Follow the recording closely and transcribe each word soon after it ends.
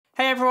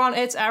Hey everyone,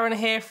 it's Aaron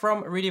here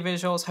from Rudy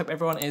Visuals. Hope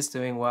everyone is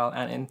doing well.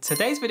 And in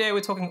today's video, we're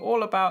talking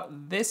all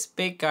about this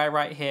big guy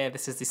right here.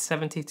 This is the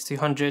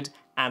 70-200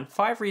 and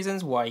 5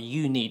 reasons why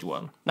you need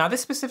one. Now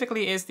this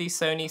specifically is the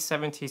Sony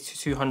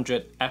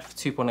 70-200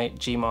 f2.8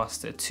 G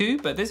Master 2,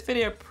 but this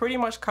video pretty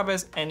much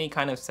covers any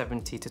kind of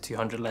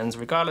 70-200 lens,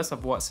 regardless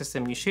of what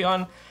system you shoot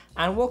on,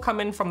 and will come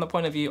in from the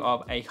point of view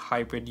of a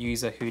hybrid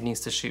user who needs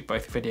to shoot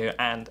both video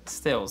and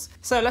stills.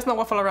 So let's not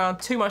waffle around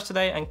too much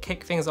today and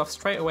kick things off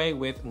straight away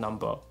with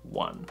number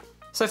 1.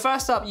 So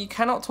first up, you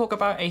cannot talk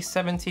about a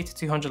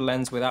 70-200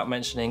 lens without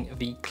mentioning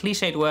the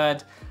cliched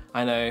word,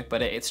 I know,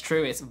 but it's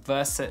true, it's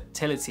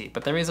versatility.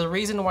 But there is a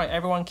reason why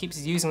everyone keeps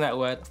using that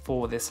word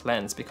for this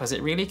lens, because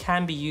it really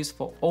can be used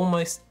for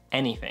almost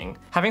anything.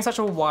 Having such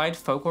a wide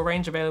focal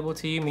range available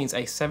to you means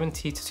a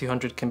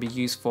 70-200 can be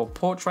used for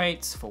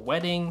portraits, for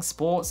weddings,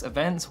 sports,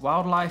 events,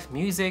 wildlife,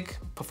 music,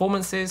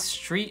 performances,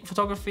 street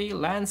photography,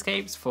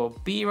 landscapes, for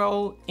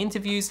B-roll,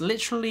 interviews,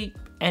 literally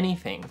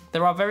anything.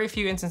 There are very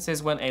few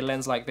instances when a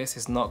lens like this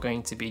is not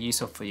going to be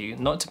useful for you,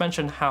 not to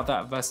mention how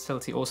that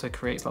versatility also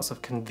creates lots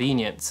of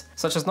convenience,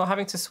 such as not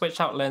having to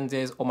switch out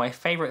lenses, or my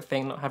favorite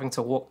thing, not having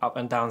to walk up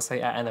and down,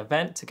 say at an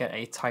event, to get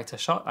a tighter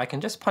shot. I can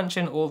just punch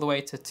in all the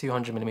way to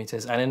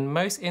 200mm, and in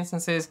most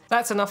instances,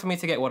 that's enough for me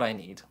to get what I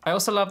need. I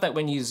also love that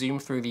when you zoom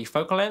through the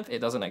focal length, it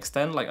doesn't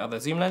extend like other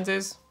zoom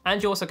lenses,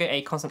 and you also get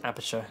a constant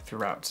aperture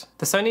throughout.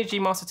 The Sony G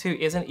Master 2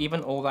 isn't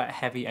even all that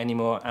heavy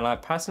anymore, and I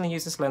personally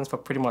use this lens for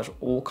pretty much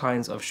all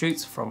kinds of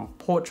shoots, from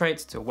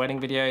portraits to wedding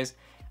videos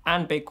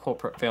and big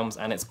corporate films,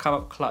 and it's come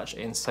up clutch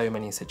in so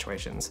many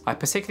situations. I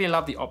particularly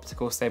love the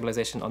optical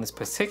stabilization on this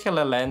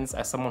particular lens.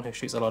 As someone who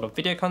shoots a lot of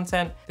video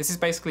content, this is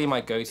basically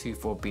my go-to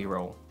for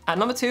B-roll. At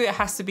number 2, it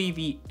has to be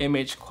the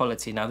image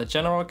quality. Now the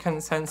general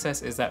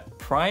consensus is that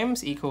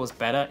primes equals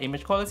better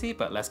image quality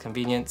but less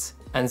convenience,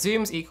 and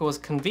zooms equals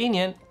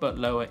convenient but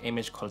lower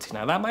image quality.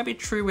 Now that might be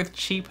true with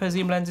cheaper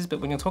zoom lenses, but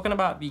when you're talking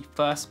about the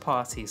first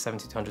party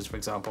 70-200s, for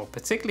example,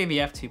 particularly the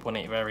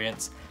f2.8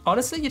 variants,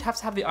 honestly you'd have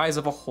to have the eyes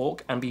of a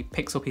hawk and be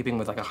pixel peeping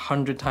with like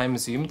 100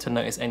 times zoom to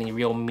notice any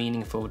real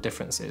meaningful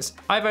differences.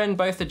 I've owned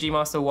both the G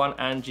Master 1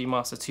 and G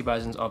Master 2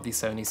 versions of the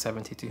Sony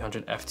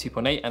 70-200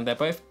 f2.8, and they're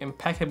both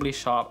impeccably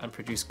sharp and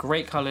produce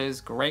great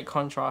colors, great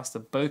contrast. The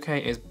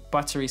bokeh is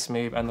buttery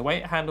smooth, and the way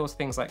it handles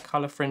things like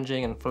color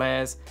fringing and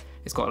flares,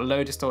 it's got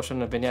low distortion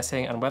and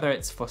vignetting, and whether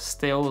it's for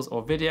stills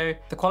or video,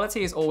 the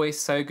quality is always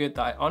so good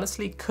that I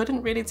honestly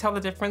couldn't really tell the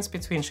difference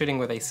between shooting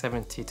with a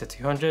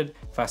 70-200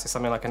 versus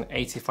something like an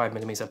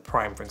 85mm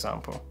prime, for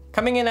example.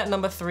 Coming in at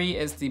number 3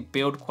 is the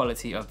build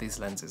quality of these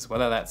lenses.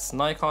 Whether that's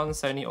Nikon,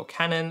 Sony or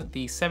Canon,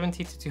 the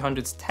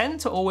 70-200s tend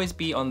to always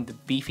be on the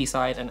beefy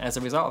side, and as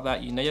a result of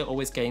that, you know you're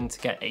always going to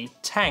get a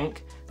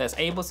tank that's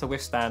able to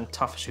withstand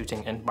tough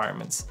shooting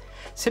environments.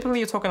 Typically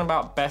you're talking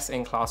about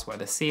best-in-class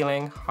weather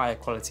sealing, higher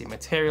quality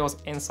materials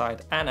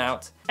inside and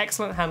out,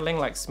 excellent handling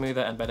like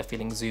smoother and better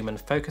feeling zoom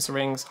and focus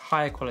rings,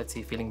 higher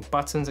quality feeling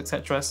buttons,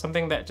 etc.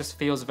 Something that just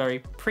feels very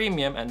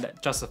premium and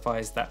that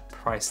justifies that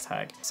price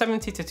tag.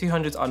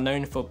 70-200s are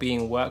known for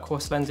being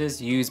workhorse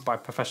lenses used by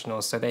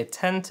professionals, so they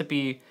tend to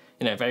be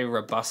very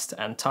robust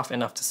and tough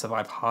enough to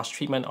survive harsh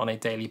treatment on a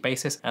daily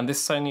basis. And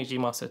this Sony G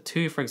Master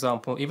 2, for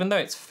example, even though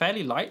it's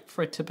fairly light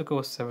for a typical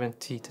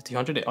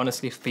 70-200, it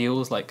honestly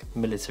feels like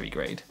military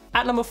grade.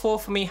 At number 4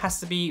 for me has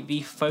to be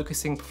the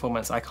focusing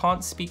performance. I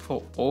can't speak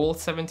for all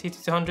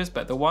 70-200s,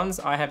 but the ones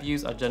I have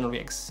used are generally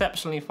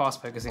exceptionally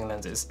fast focusing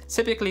lenses.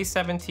 Typically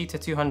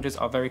 70-200s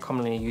are very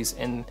commonly used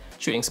in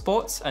shooting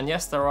sports, and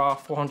yes, there are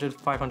 400,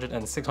 500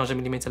 and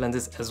 600mm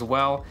lenses as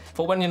well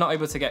for when you're not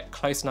able to get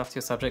close enough to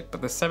your subject, but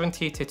the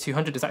 70-200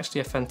 is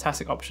actually a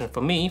fantastic option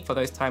for me for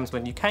those times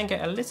when you can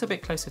get a little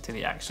bit closer to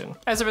the action.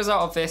 As a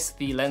result of this,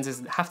 the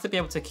lenses have to be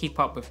able to keep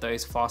up with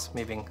those fast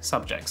moving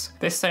subjects.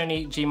 This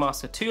Sony G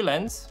Master 2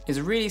 lens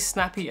is really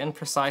snappy and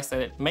precise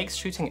that it makes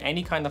shooting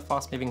any kind of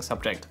fast moving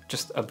subject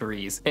just a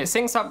breeze. It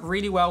syncs up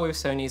really well with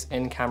Sony's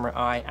in-camera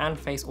eye and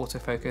face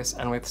autofocus,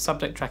 and with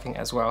subject tracking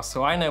as well,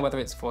 so I know whether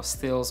it's for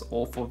stills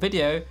or for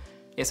video,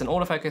 it's an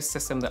autofocus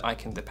system that I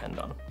can depend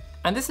on.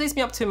 And this leads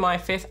me up to my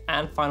 5th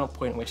and final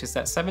point, which is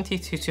that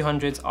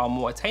 70-200s are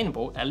more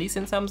attainable, at least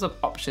in terms of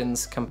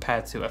options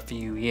compared to a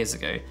few years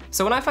ago.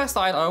 So when I first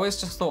started, I always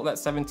just thought that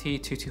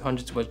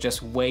 70-200s were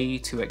just way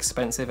too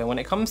expensive, and when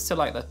it comes to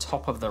like the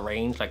top of the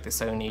range, like the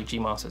Sony G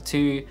Master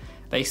 2,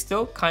 they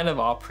still kind of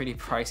are pretty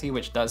pricey,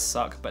 which does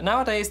suck. But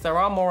nowadays there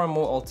are more and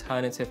more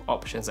alternative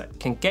options that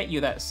can get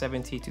you that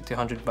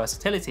 70-200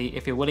 versatility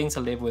if you're willing to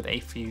live with a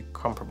few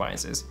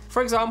compromises.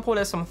 For example,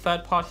 there's some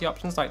third-party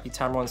options like the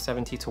Tamron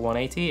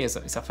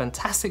 70-180. It's a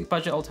fantastic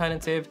budget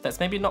alternative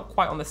that's maybe not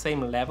quite on the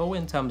same level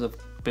in terms of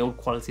build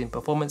quality and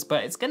performance,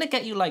 but it's gonna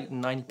get you like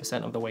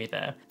 90% of the way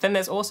there. Then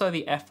there's also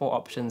the f4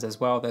 options as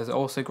well. There's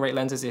also great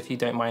lenses if you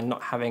don't mind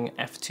not having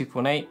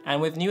f2.8.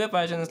 And with newer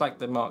versions like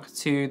the Mark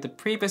II, the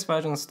previous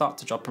versions start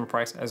to drop in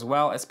price as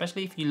well,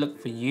 especially if you look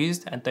for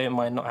used and don't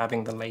mind not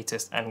having the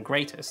latest and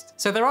greatest.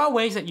 So there are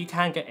ways that you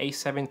can get a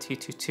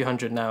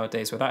 70-200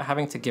 nowadays without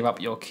having to give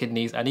up your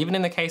kidneys. And even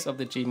in the case of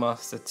the G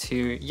Master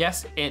 2,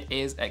 yes, it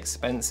is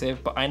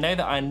expensive, but I know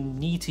that I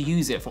need to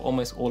use it for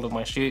almost all of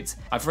my shoots.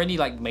 I've really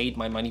like made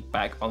my money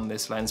back on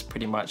this lens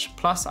pretty much.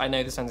 Plus, I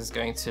know this lens is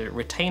going to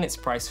retain its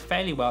price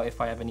fairly well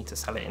if I ever need to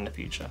sell it in the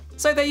future.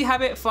 So there you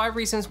have it, 5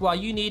 reasons why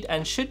you need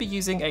and should be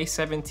using a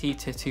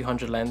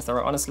 70-200 lens. There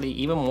are honestly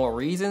even more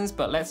reasons,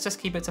 but let's just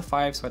keep it to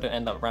 5 so I don't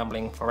end up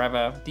rambling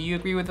forever. Do you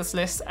agree with this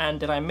list? And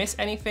did I miss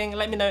anything?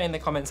 Let me know in the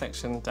comment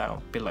section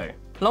down below.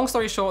 Long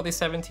story short, the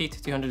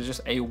 70-200 is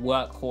just a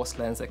workhorse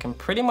lens that can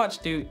pretty much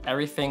do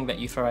everything that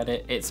you throw at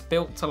it. It's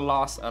built to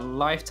last a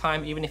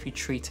lifetime, even if you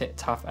treat it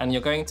tough, and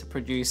you're going to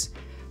produce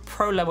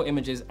pro level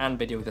images and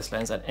video with this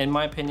lens, and in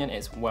my opinion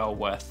it's well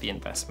worth the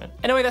investment.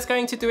 Anyway, that's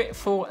going to do it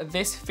for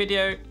this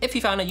video. If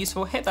you found it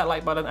useful, hit that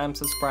like button and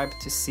subscribe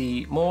to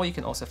see more. You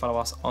can also follow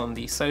us on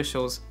the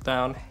socials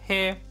down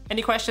here.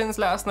 Any questions,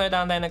 let us know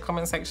down there in the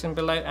comment section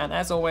below, and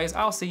as always,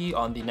 I'll see you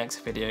on the next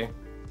video.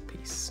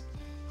 Peace.